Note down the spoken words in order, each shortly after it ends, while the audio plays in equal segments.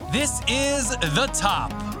This is The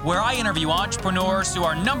Top, where I interview entrepreneurs who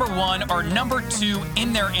are number one or number two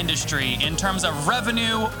in their industry in terms of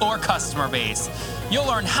revenue or customer base. You'll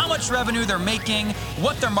learn how much revenue they're making,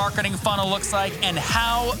 what their marketing funnel looks like, and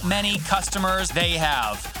how many customers they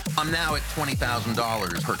have. I'm now at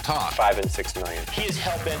 $20,000 per top. 5 and 6 million. He is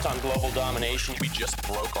hell-bent on global domination. We just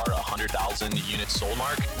broke our 100,000 units sold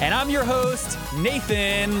mark. And I'm your host,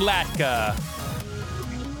 Nathan Latka.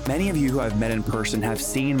 Many of you who I've met in person have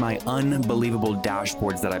seen my unbelievable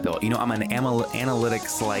dashboards that I built. You know, I'm an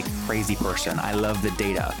analytics-like crazy person. I love the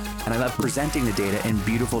data, and I love presenting the data in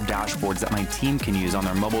beautiful dashboards that my team can use on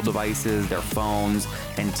their mobile devices, their phones,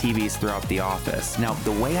 and TVs throughout the office. Now,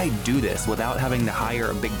 the way I do this without having to hire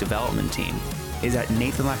a big development team is at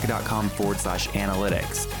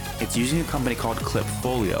nathanlatka.com/analytics. It's using a company called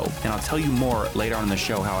Klipfolio, and I'll tell you more later on in the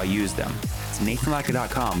show how I use them. It's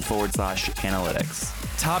nathanlatka.com/analytics.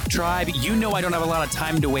 Top Tribe, you know I don't have a lot of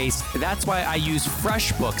time to waste. That's why I use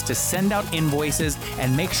FreshBooks to send out invoices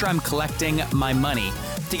and make sure I'm collecting my money.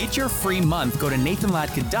 To get your free month, go to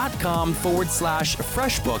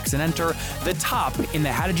nathanlatka.com/FreshBooks and enter The Top in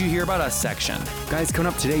the How Did You Hear About Us section. Guys,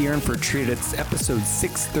 coming up today, you're in for a treat. It's episode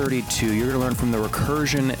 632. You're going to learn from the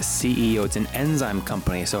Recursion CEO. It's an enzyme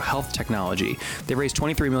company, so health technology. They raised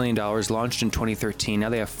 $23 million, launched in 2013. Now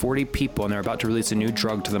they have 40 people, and they're about to release a new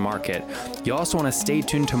drug to the market. You also want to stay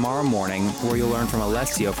tuned tomorrow morning, where you'll learn from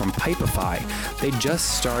Alessio from Pipefy. They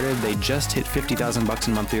just started. They just hit $50,000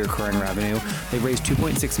 in monthly recurring revenue. They raised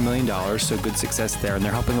 $2.6 million, so good success there, and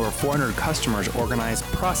they're helping over 400 customers organize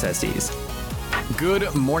processes.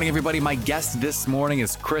 Good morning, everybody. My guest this morning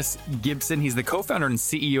is Chris Gibson. He's the co-founder and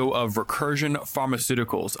CEO of Recursion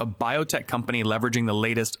Pharmaceuticals, a biotech company leveraging the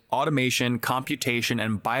latest automation, computation,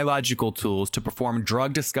 and biological tools to perform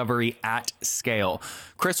drug discovery at scale.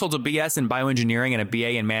 Chris holds a BS in bioengineering and a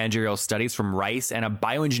BA in managerial studies from Rice and a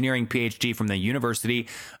bioengineering PhD from the University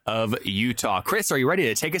of Utah. Chris, are you ready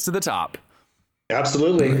to take us to the top?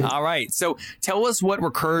 Absolutely. All right. So tell us what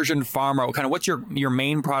Recursion Pharma, what's your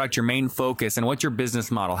main product, your main focus, and what's your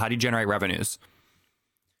business model? How do you generate revenues?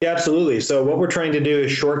 Yeah, absolutely. So what we're trying to do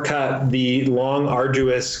is shortcut the long,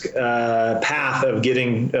 arduous path of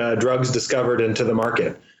getting drugs discovered into the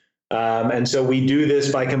market. And so we do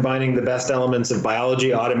this by combining the best elements of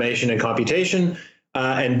biology, automation, and computation,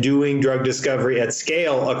 and doing drug discovery at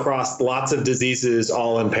scale across lots of diseases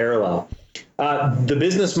all in parallel. The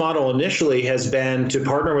business model initially has been to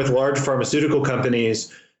partner with large pharmaceutical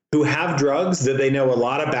companies who have drugs that they know a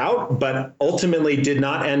lot about, but ultimately did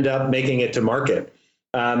not end up making it to market.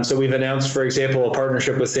 So we've announced, for example, a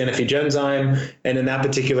partnership with Sanofi Genzyme. And in that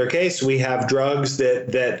particular case, we have drugs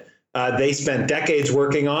that they spent decades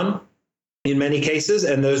working on in many cases,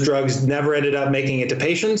 and those drugs never ended up making it to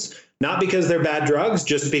patients, not because they're bad drugs,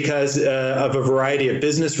 just because of a variety of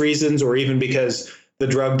business reasons, or even because the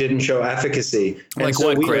drug didn't show efficacy. Like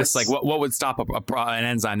what, Chris? Like what would stop an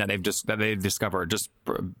enzyme that they've discovered? Just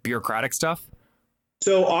bureaucratic stuff?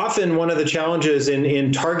 So often one of the challenges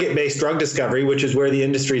in target-based drug discovery, which is where the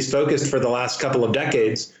industry is focused for the last couple of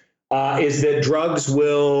decades, is that drugs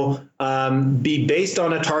will be based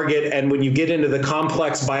on a target, and when you get into the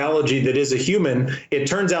complex biology that is a human, it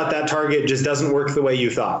turns out that target just doesn't work the way you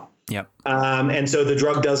thought. Yep. And so the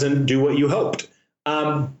drug doesn't do what you hoped.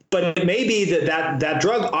 But it may be that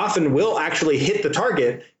drug often will actually hit the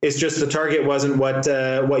target. It's just the target wasn't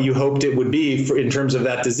what you hoped it would be in terms of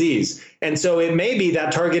that disease. And so it may be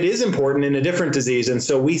that target is important in a different disease. And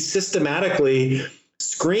so we systematically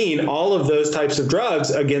screen all of those types of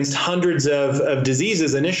drugs against hundreds of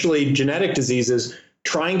diseases, initially genetic diseases,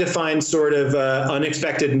 trying to find sort of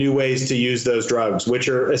unexpected new ways to use those drugs, which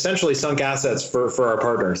are essentially sunk assets for our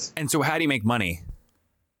partners. And so how do you make money?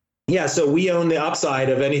 Yeah, so we own the upside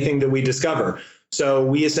of anything that we discover. So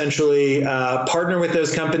we essentially partner with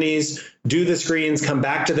those companies, do the screens, come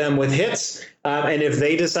back to them with hits, and if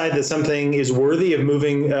they decide that something is worthy of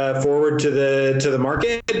moving forward to the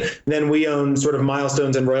market, then we own sort of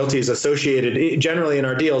milestones and royalties associated, generally in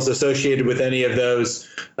our deals, associated with any of those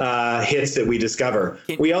hits that we discover.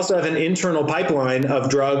 We also have an internal pipeline of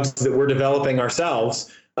drugs that we're developing ourselves.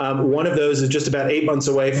 One of those is just about 8 months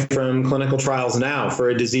away from clinical trials now for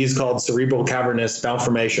a disease called cerebral cavernous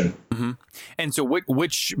malformation. Mm-hmm. And so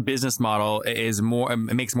which business model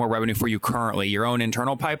makes more revenue for you currently? Your own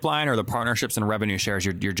internal pipeline or the partnerships and revenue shares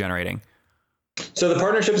you're generating? So the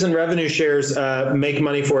partnerships and revenue shares make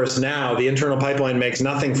money for us now. The internal pipeline makes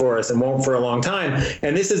nothing for us and won't for a long time.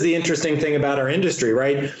 And this is the interesting thing about our industry,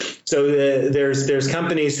 right? So there's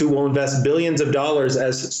companies who will invest billions of dollars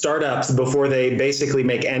as startups before they basically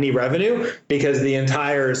make any revenue, because the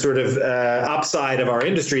entire sort of upside of our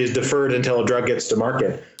industry is deferred until a drug gets to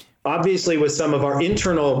market. Obviously, with some of our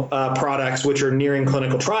internal products, which are nearing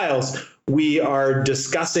clinical trials, we are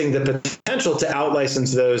discussing the potential to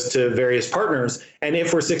out-license those to various partners. And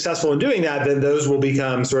if we're successful in doing that, then those will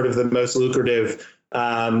become sort of the most lucrative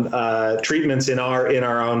treatments in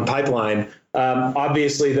our own pipeline.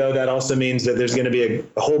 Obviously, though, that also means that there's going to be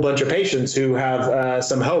a whole bunch of patients who have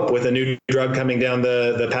some hope with a new drug coming down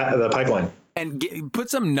the pipeline. And put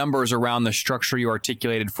some numbers around the structure you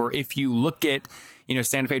articulated for if you look at,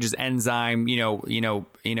 Stantophage's enzyme,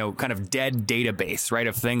 kind of dead database, right,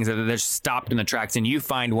 of things that are stopped in the tracks, and you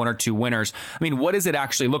find one or two winners. I mean, what does it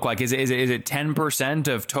actually look like? Is it 10%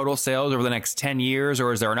 of total sales over the next 10 years,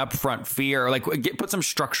 or is there an upfront fee, or put some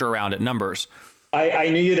structure around it, numbers? I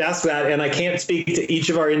knew you'd ask that, and I can't speak to each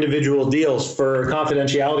of our individual deals for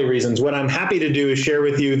confidentiality reasons. What I'm happy to do is share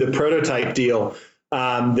with you the prototype deal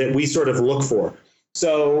that we sort of look for.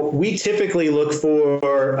 So we typically look for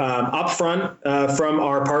upfront from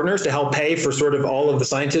our partners to help pay for sort of all of the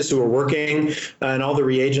scientists who are working and all the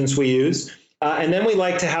reagents we use. And then we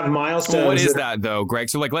like to have milestones. Well, what is that though, Greg?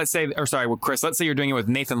 So Chris, let's say you're doing it with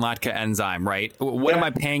Nathan Latka enzyme, right? What am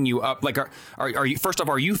I paying you up? Are you, first off,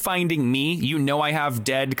 are you finding me? I have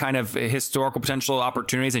dead kind of historical potential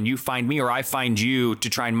opportunities, and you find me, or I find you to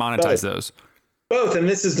try and monetize those? Both, and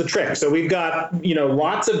this is the trick. So we've got,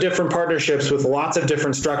 lots of different partnerships with lots of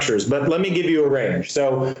different structures, but let me give you a range.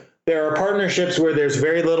 So there are partnerships where there's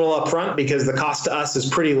very little upfront because the cost to us is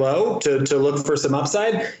pretty low to look for some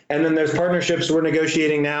upside. And then there's partnerships we're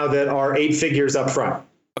negotiating now that are 8 figures upfront.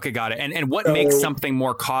 Okay, got it. And what makes something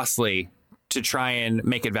more costly to try and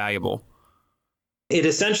make it valuable? It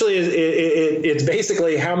essentially is, it's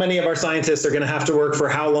basically how many of our scientists are going to have to work for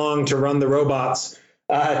how long to run the robots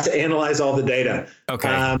to analyze all the data. Okay.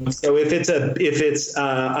 So if it's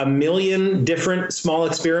a million different small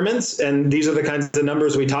experiments, and these are the kinds of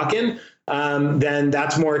numbers we talk in, then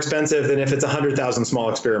that's more expensive than if it's 100,000 small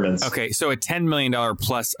experiments. Okay, so a $10 million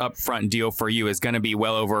plus upfront deal for you is going to be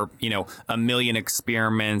well over, a million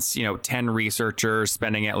experiments, 10 researchers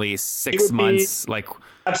spending at least 6 months,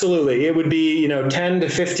 Absolutely. It would be, 10 to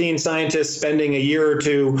 15 scientists spending a year or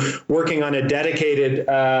two working on a dedicated,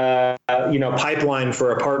 pipeline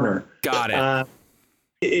for a partner. Got it.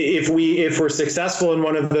 If we're successful in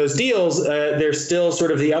one of those deals, there's still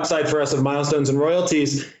sort of the upside for us of milestones and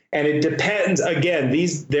royalties. And it depends. Again,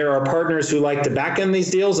 there are partners who like to back end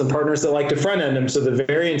these deals and partners that like to front end them. So the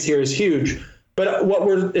variance here is huge. But what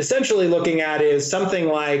we're essentially looking at is something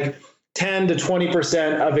like 10 to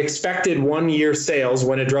 20% of expected 1 year sales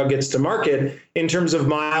when a drug gets to market in terms of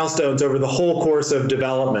milestones over the whole course of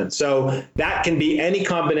development. So that can be any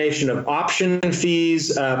combination of option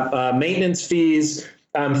fees, maintenance fees,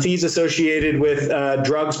 fees associated with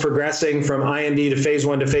drugs progressing from IND to phase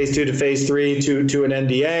 1 to phase 2 to phase 3 to an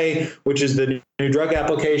NDA, which is the new drug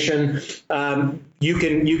application. You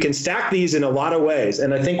can stack these in a lot of ways.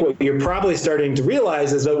 And I think what you're probably starting to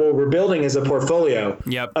realize is that what we're building is a portfolio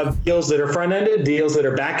of deals that are front-ended, deals that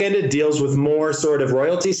are back-ended, deals with more sort of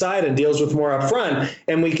royalty side, and deals with more upfront.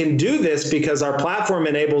 And we can do this because our platform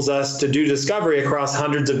enables us to do discovery across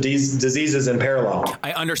hundreds of diseases in parallel.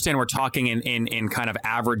 I understand we're talking in kind of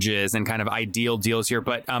averages and kind of ideal deals here,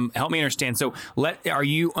 but help me understand. So are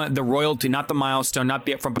you the royalty, not the milestone, not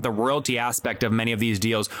the upfront, but the royalty aspect of many of these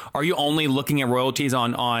deals? Are you only looking at royalties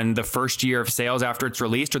on the first year of sales after it's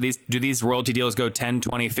released, or do these royalty deals go 10,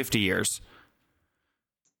 20, 50 years?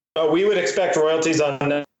 We would expect royalties on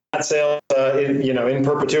net sales in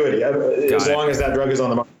perpetuity, as long as that drug is on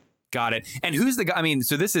the market. Got it. And who's the guy? I mean,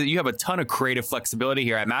 so you have a ton of creative flexibility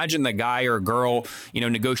here. I imagine the guy or girl,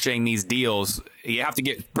 negotiating these deals, you have to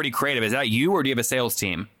get pretty creative. Is that you, or do you have a sales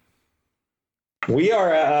team? We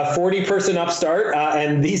are a 40-person upstart,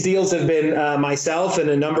 and these deals have been myself and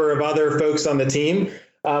a number of other folks on the team.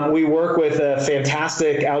 We work with a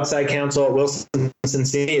fantastic outside counsel at Wilson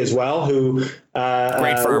Sonsini as well, who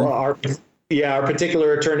great firm. Our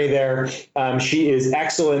particular attorney there. She is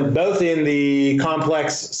excellent, both in the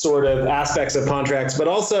complex sort of aspects of contracts, but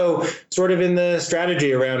also sort of in the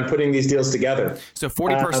strategy around putting these deals together. So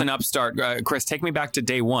 40-person upstart. Chris, take me back to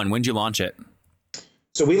day one. When did you launch it?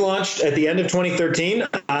 So we launched at the end of 2013.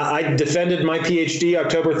 I defended my PhD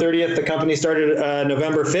October 30th. The company started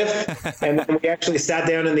November 5th. And then we actually sat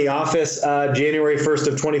down in the office January 1st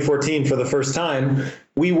of 2014 for the first time.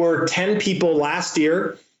 We were 10 people last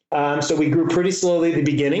year. So we grew pretty slowly at the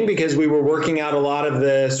beginning because we were working out a lot of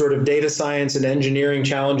the sort of data science and engineering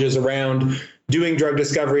challenges around doing drug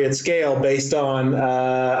discovery at scale based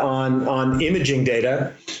on imaging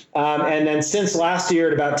data. And then since last year,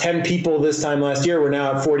 at about 10 people this time last year, we're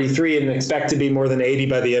now at 43 and expect to be more than 80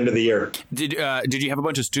 by the end of the year. Did you have a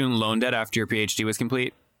bunch of student loan debt after your PhD was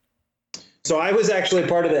complete? So I was actually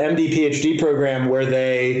part of the MD PhD program where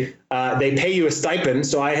they pay you a stipend.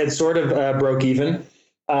 So I had sort of broke even.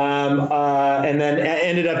 And then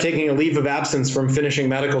ended up taking a leave of absence from finishing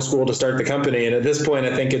medical school to start the company. And at this point,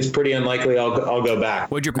 I think it's pretty unlikely I'll go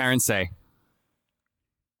back. What'd your parents say?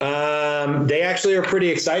 They actually are pretty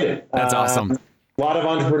excited. That's awesome. A lot of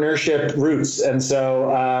entrepreneurship roots. And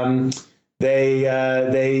so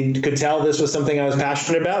they could tell this was something I was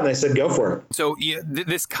passionate about, and they said, go for it. So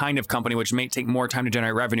this kind of company, which may take more time to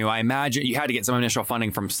generate revenue, I imagine you had to get some initial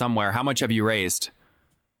funding from somewhere. How much have you raised?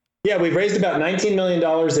 Yeah, we've raised about $19 million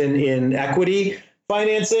in equity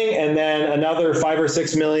financing, and then another $5 or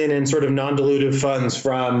 $6 million in sort of non-dilutive funds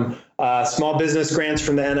from small business grants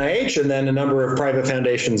from the NIH, and then a number of private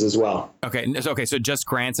foundations as well. Okay. So just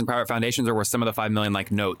grants and private foundations, or were some of the $5 million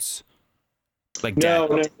like notes? Like debt?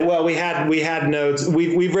 No. Well, we had notes.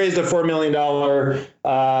 We've raised a $4 million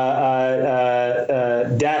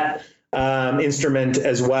debt instrument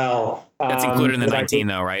as well. That's included in the 19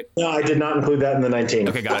 though, right? No, I did not include that in the 19.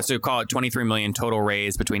 Okay, got it. So call it 23 million total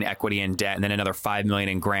raised between equity and debt, and then another 5 million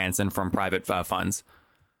in grants and from private funds.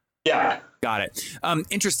 Yeah. Got it.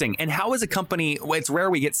 Interesting. And how is a company, it's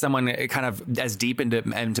rare we get someone kind of as deep into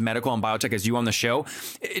medical and biotech as you on the show.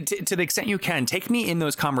 To the extent you can, take me in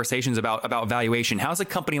those conversations about valuation. How's a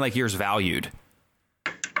company like yours valued?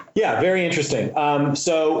 Yeah, very interesting.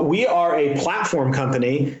 So we are a platform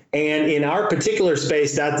company, and in our particular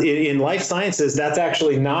space, that in life sciences, that's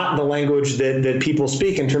actually not the language that people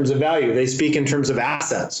speak in terms of value. They speak in terms of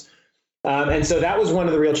assets. And so that was one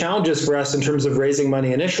of the real challenges for us in terms of raising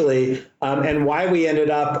money initially, and why we ended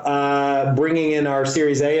up bringing in our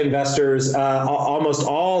Series A investors, almost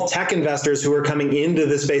all tech investors who are coming into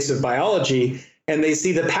the space of biology, and they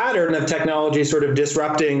see the pattern of technology sort of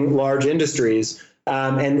disrupting large industries.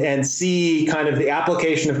 And see kind of the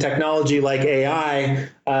application of technology like AI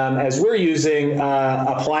as we're using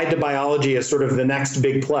applied to biology as sort of the next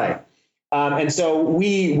big play. And so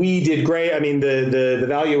we did great. I mean, the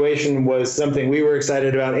valuation was something we were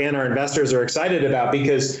excited about, and our investors are excited about,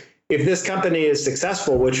 because if this company is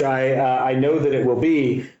successful, which I know that it will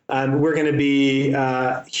be, we're going to be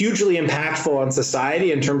hugely impactful on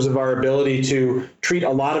society in terms of our ability to treat a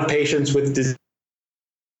lot of patients with disease.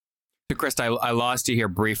 So, Chris, I lost you here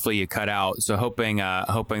briefly. You cut out. So hoping that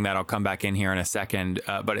I'll come back in here in a second.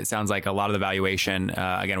 But it sounds like a lot of the valuation,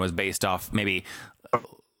 again, was based off maybe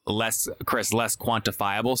less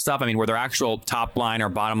quantifiable stuff. I mean, were there actual top line or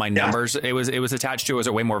bottom line numbers it was attached to, or was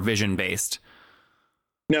it way more vision based?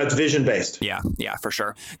 No, it's vision based. Yeah, for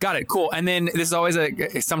sure. Got it. Cool. And then this is always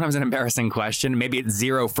sometimes an embarrassing question. Maybe it's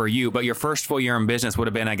zero for you, but your first full year in business would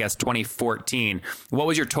have been, I guess, 2014. What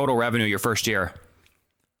was your total revenue your first year?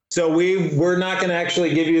 So we're not going to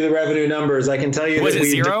actually give you the revenue numbers. I can tell you. Was it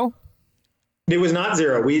zero? It was not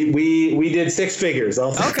zero. We did six figures.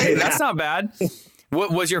 Okay, that's not bad.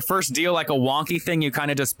 What was your first deal, like a wonky thing you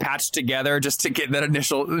kind of just patched together just to get that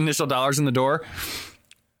initial dollars in the door?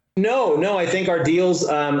 No. I think our deals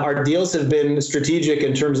have been strategic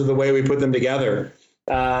in terms of the way we put them together,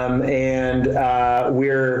 and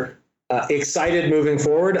we're excited moving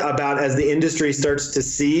forward about, as the industry starts to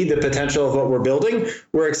see the potential of what we're building,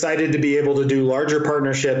 we're excited to be able to do larger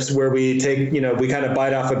partnerships where we take, we kind of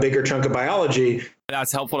bite off a bigger chunk of biology.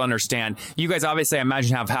 That's helpful to understand. You guys obviously, I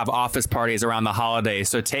imagine, have office parties around the holidays.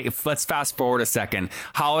 So let's fast forward a second.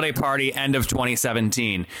 Holiday party, end of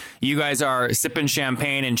 2017. You guys are sipping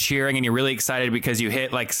champagne and cheering, and you're really excited because you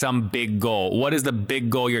hit like some big goal. What is the big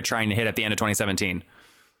goal you're trying to hit at the end of 2017?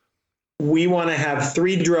 We want to have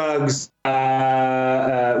 3 drugs,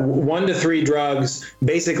 1 to 3 drugs,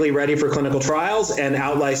 basically ready for clinical trials and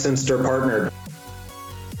out-licensed or partnered.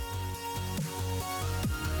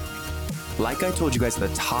 Like I told you guys at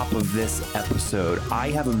the top of this episode,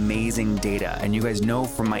 I have amazing data, and you guys know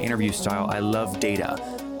from my interview style, I love data.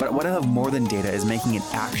 But what I love more than data is making it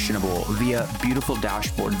actionable via beautiful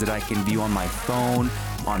dashboards that I can view on my phone,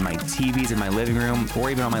 on my TVs in my living room,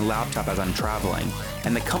 or even on my laptop as I'm traveling.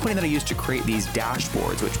 And the company that I use to create these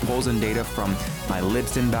dashboards, which pulls in data from my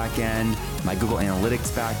Libsyn backend, my Google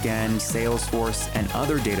Analytics backend, Salesforce, and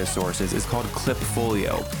other data sources, is called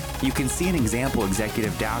Klipfolio. You can see an example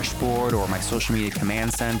executive dashboard, or my social media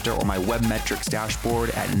command center, or my web metrics dashboard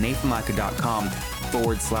at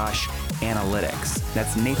nathanlatka.com/analytics.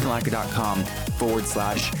 That's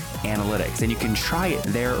nathanlatka.com/analytics. And you can try it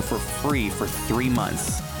there for free for 3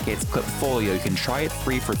 months. Okay, it's Klipfolio. You can try it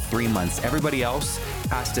free for 3 months. Everybody else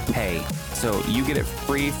has to pay. So you get it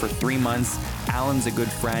free for 3 months. Alan's a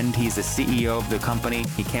good friend. He's the CEO of the company.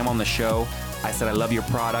 He came on the show. I said, I love your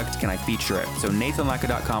product. Can I feature it? So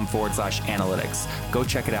nathanlatka.com/analytics. Go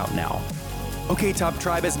check it out now. Okay, Top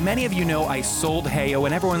Tribe, as many of you know, I sold Heyo,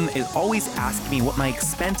 and everyone is always asking me what my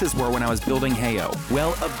expenses were when I was building Heyo.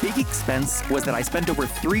 Well, a big expense was that I spent over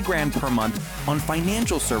 $3,000 per month on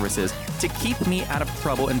financial services to keep me out of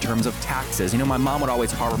trouble in terms of taxes. You know, my mom would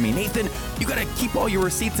always harbor me, Nathan, you gotta keep all your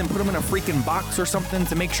receipts and put them in a freaking box or something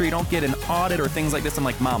to make sure you don't get an audit or things like this. I'm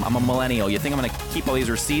like, Mom, I'm a millennial. You think I'm gonna keep all these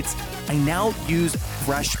receipts? I now use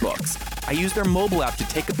FreshBooks. I use their mobile app to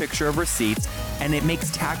take a picture of receipts, and it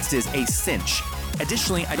makes taxes a cinch.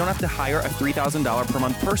 Additionally, I don't have to hire a $3,000 per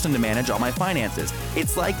month person to manage all my finances.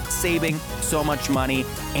 It's like saving so much money,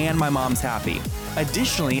 and my mom's happy.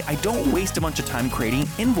 Additionally, I don't waste a bunch of time creating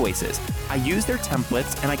invoices. I use their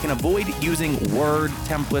templates, and I can avoid using Word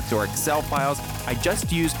templates or Excel files. I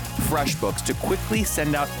just use FreshBooks to quickly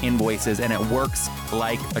send out invoices, and it works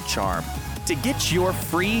like a charm. To get your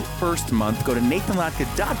free first month, go to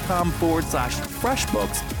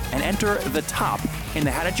nathanlatka.com/FreshBooks and enter the top in the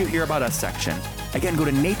How Did You Hear About Us section. Again, go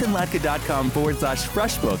to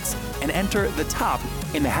nathanlatka.com/FreshBooks and enter the top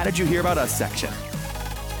in the How Did You Hear About Us section.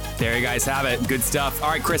 There you guys have it. Good stuff. All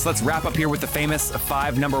right, Chris, let's wrap up here with the famous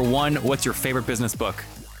 5. Number 1, what's your favorite business book?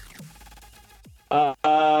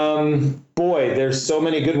 Boy, there's so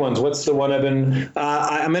many good ones. What's the one I've been,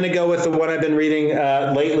 I'm going to go with the one I've been reading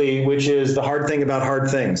lately, which is The Hard Thing About Hard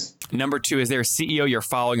Things. Number 2, is there a CEO you're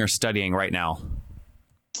following or studying right now?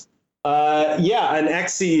 Yeah, an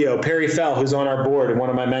ex-CEO, Perry Fell, who's on our board and one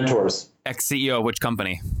of my mentors. Ex-CEO of which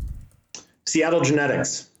company? Seattle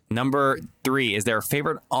Genetics. Number 3, is there a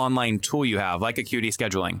favorite online tool you have, like Acuity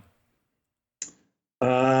Scheduling?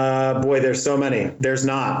 Boy, there's so many. There's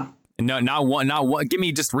not. No, not one. Give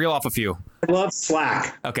me, just reel off a few. I love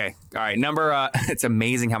Slack. Okay. All right. It's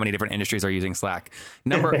amazing how many different industries are using Slack.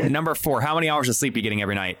 Number 4, how many hours of sleep are you getting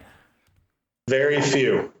every night? Very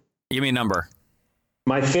few. Give me a number.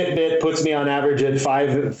 My Fitbit puts me on average at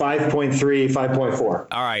 5.3, 5.4.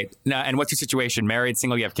 All right. Now, and what's your situation? Married,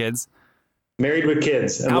 single, you have kids? Married with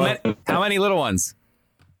kids. How many little ones?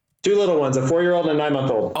 2 little ones, a 4-year-old and a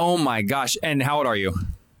 9-month-old. Oh my gosh. And how old are you?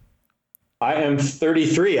 I am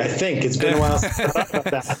 33, I think. It's been a while since I thought about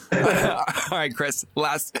that. All right, Chris,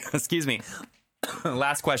 last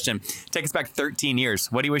question. Take us back 13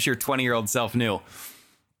 years. What do you wish your 20-year-old self knew?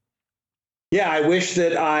 Yeah, I wish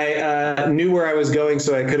that I knew where I was going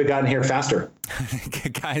so I could have gotten here faster.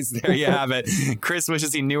 Guys, there you have it. Chris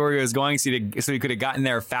wishes he knew where he was going so he could have gotten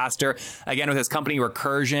there faster. Again, with his company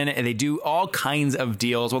Recursion, and they do all kinds of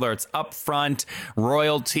deals, whether it's upfront,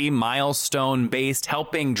 royalty, milestone-based,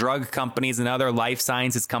 helping drug companies and other life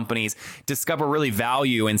sciences companies discover really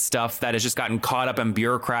value in stuff that has just gotten caught up in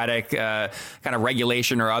bureaucratic kind of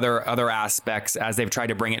regulation or other aspects as they've tried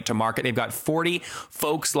to bring it to market. They've got 40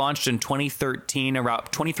 folks launched in 2013, around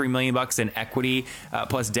 $23 million in equity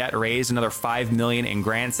plus debt raised, another $5 million in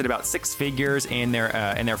grants, at about 6 figures in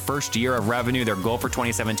their first year of revenue. Their goal for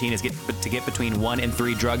 2017 is to get between 1 and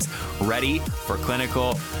 3 drugs ready for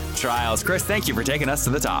clinical trials. Chris, thank you for taking us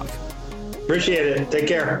to the top. Appreciate it. Take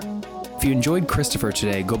care. If you enjoyed Christopher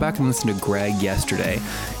today, go back and listen to Greg yesterday.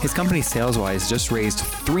 His company SalesWise just raised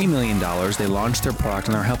 $3 million. They launched their product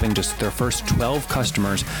and are helping just their first 12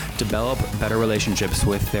 customers develop better relationships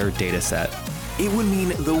with their data set. It would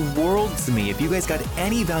mean the world to me if you guys got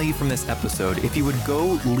any value from this episode, if you would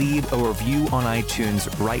go leave a review on iTunes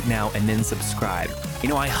right now and then subscribe. You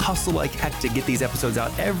know, I hustle like heck to get these episodes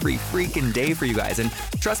out every freaking day for you guys. And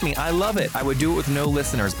trust me, I love it. I would do it with no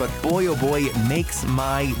listeners, but boy, oh boy, it makes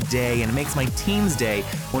my day and it makes my team's day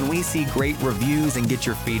when we see great reviews and get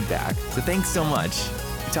your feedback. So thanks so much.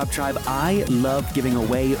 Top Tribe, I love giving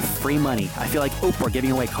away free money. I feel like Oprah giving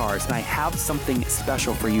away cars, and I have something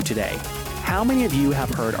special for you today. How many of you have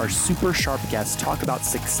heard our super sharp guests talk about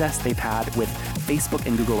success they've had with Facebook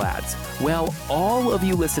and Google Ads? Well, all of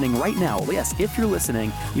you listening right now, yes, if you're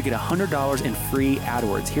listening, you get $100 in free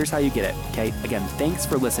AdWords. Here's how you get it, okay? Again, thanks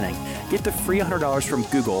for listening. Get the free $100 from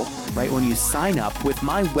Google, right, when you sign up with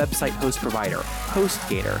my website host provider,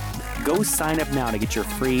 HostGator. Go sign up now to get your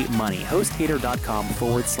free money.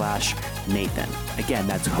 HostGator.com/Nathan. Again,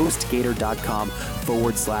 that's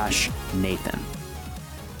HostGator.com/Nathan.